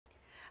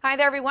Hi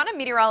there, everyone. I'm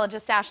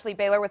meteorologist Ashley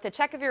Baylor with a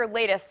check of your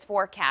latest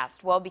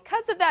forecast. Well,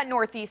 because of that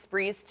northeast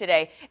breeze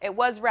today, it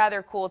was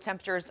rather cool.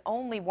 Temperatures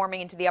only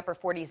warming into the upper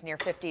 40s near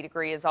 50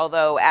 degrees,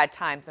 although at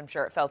times I'm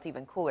sure it felt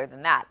even cooler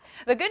than that.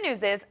 The good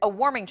news is a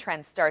warming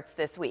trend starts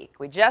this week.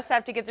 We just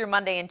have to get through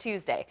Monday and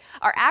Tuesday.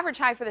 Our average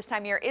high for this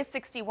time of year is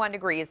 61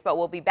 degrees, but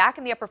we'll be back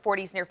in the upper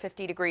 40s near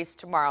 50 degrees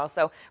tomorrow.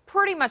 So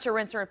pretty much a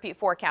rinse and repeat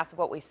forecast of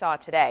what we saw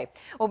today.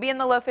 We'll be in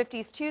the low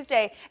 50s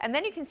Tuesday, and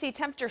then you can see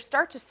temperatures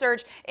start to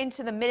surge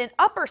into the mid and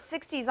upper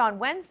 60s on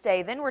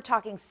Wednesday. Then we're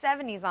talking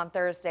 70s on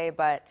Thursday,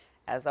 but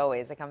as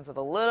always, it comes with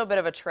a little bit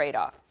of a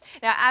trade-off.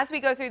 Now, as we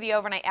go through the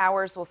overnight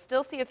hours, we'll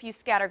still see a few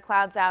scattered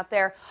clouds out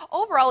there.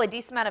 Overall, a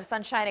decent amount of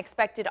sunshine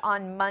expected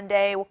on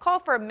Monday. We'll call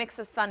for a mix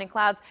of sun and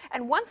clouds.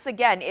 And once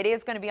again, it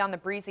is going to be on the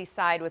breezy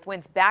side with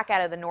winds back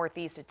out of the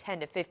northeast at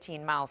 10 to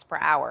 15 miles per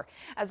hour.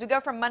 As we go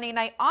from Monday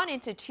night on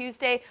into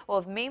Tuesday, we'll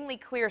have mainly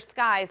clear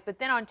skies. But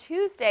then on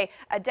Tuesday,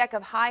 a deck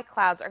of high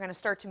clouds are going to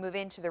start to move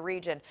into the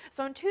region.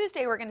 So on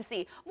Tuesday, we're going to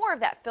see more of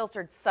that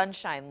filtered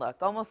sunshine look,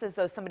 almost as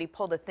though somebody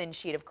pulled a thin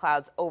sheet of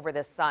clouds over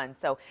the sun.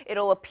 So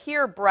it'll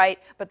appear bright,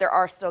 but there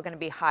are still going to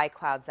be high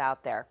clouds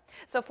out there.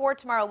 So for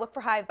tomorrow, look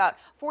for high of about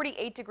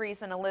 48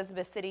 degrees in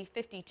Elizabeth City,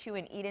 52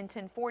 in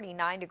Edenton,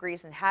 49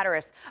 degrees in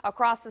Hatteras.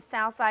 Across the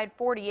south side,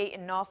 48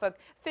 in Norfolk,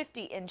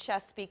 50 in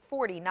Chesapeake,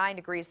 49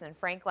 degrees in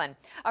Franklin.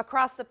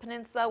 Across the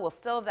peninsula, we'll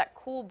still have that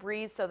cool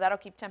breeze, so that'll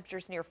keep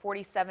temperatures near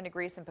 47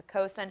 degrees in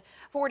Poquoson,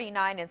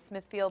 49 in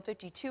Smithfield,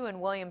 52 in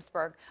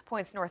Williamsburg,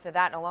 points north of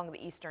that and along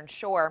the eastern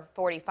shore,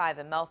 45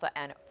 in Melfa,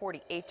 and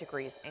 48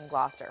 degrees in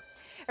Gloucester.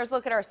 Here's a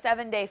look at our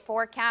 7-day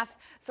forecast.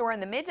 So we're in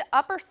the mid to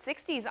upper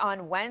 60s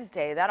on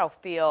Wednesday. That'll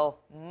feel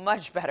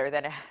much better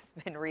than it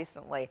has been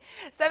recently.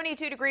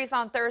 72 degrees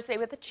on Thursday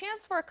with a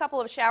chance for a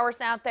couple of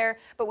showers out there,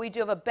 but we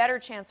do have a better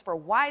chance for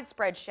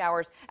widespread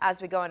showers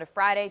as we go into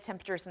Friday.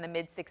 Temperatures in the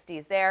mid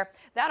 60s there.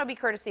 That'll be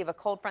courtesy of a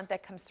cold front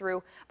that comes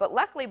through, but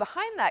luckily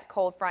behind that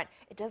cold front,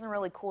 it doesn't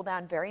really cool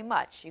down very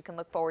much. You can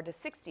look forward to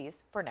 60s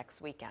for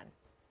next weekend.